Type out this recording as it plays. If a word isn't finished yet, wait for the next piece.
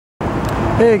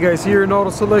Hey guys, here in Auto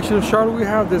Selection of Charlotte we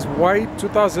have this white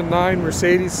 2009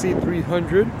 Mercedes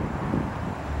C300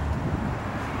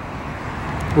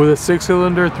 with a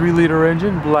 6-cylinder 3-liter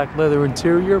engine, black leather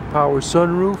interior, power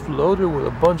sunroof, loaded with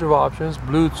a bunch of options: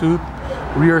 Bluetooth,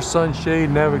 rear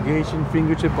sunshade, navigation,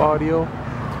 fingertip audio,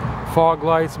 fog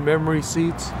lights, memory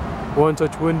seats,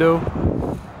 one-touch window.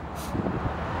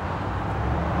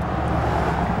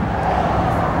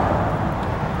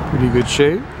 Pretty good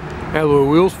shape. Alloy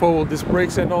wheels, 4-wheel disc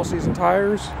brakes, and all-season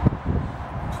tires.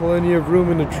 Plenty of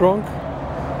room in the trunk.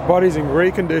 Body's in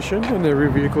great condition, and every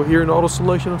vehicle here in Auto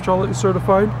Selection of Charlotte is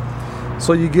certified.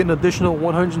 So you get an additional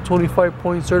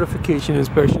 125-point certification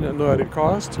inspection at no added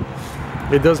cost.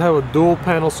 It does have a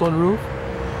dual-panel sunroof,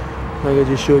 like I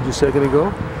just showed you a second ago.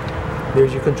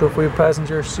 There's your control for your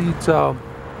passenger seat, the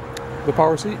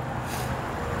power seat.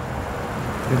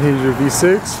 And here's your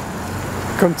V6.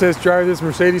 Come test drive this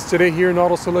Mercedes today here in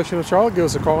Auto Selection of Charlotte. Give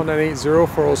us a call,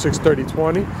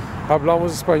 980-406-3020.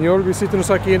 Hablamos español. Visítenos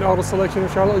aquí en Auto Selection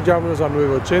of Charlotte. Llámenos al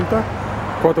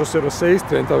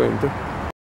 980-406-3020.